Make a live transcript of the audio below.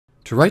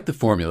To write the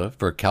formula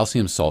for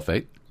calcium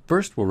sulfate,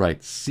 first we'll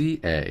write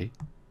Ca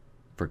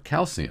for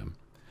calcium,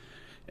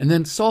 and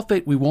then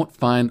sulfate we won't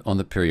find on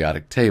the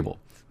periodic table.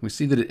 We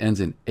see that it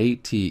ends in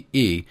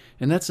ATE,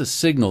 and that's a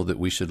signal that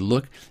we should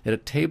look at a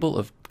table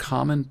of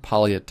common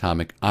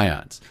polyatomic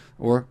ions,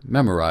 or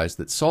memorize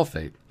that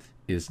sulfate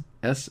is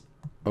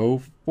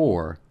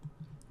SO4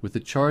 with a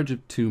charge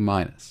of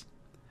 2-.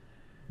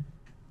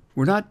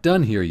 We're not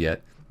done here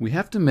yet. We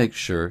have to make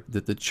sure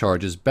that the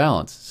charge is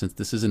balanced, since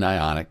this is an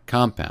ionic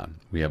compound.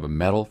 We have a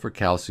metal for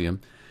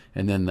calcium,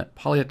 and then the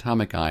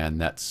polyatomic ion,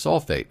 that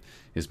sulfate,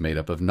 is made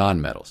up of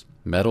nonmetals.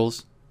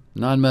 Metals,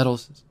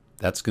 nonmetals,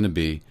 that's going to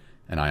be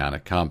an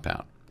ionic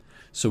compound.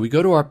 So we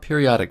go to our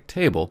periodic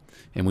table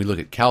and we look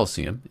at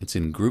calcium. It's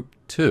in group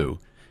 2,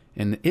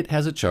 and it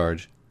has a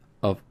charge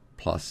of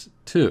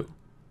 +2.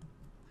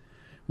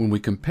 When we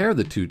compare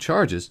the two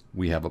charges,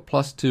 we have a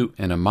 +2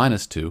 and a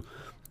 -2.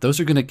 Those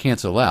are going to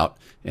cancel out,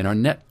 and our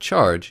net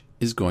charge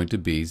is going to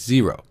be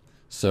 0.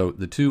 So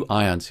the two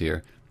ions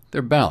here,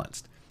 they're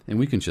balanced, and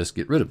we can just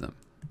get rid of them.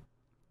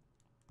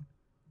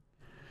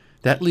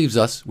 That leaves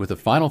us with a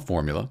final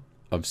formula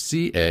of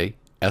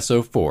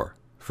CaSO4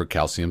 for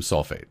calcium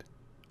sulfate.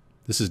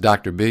 This is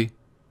Dr. B,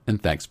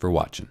 and thanks for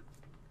watching.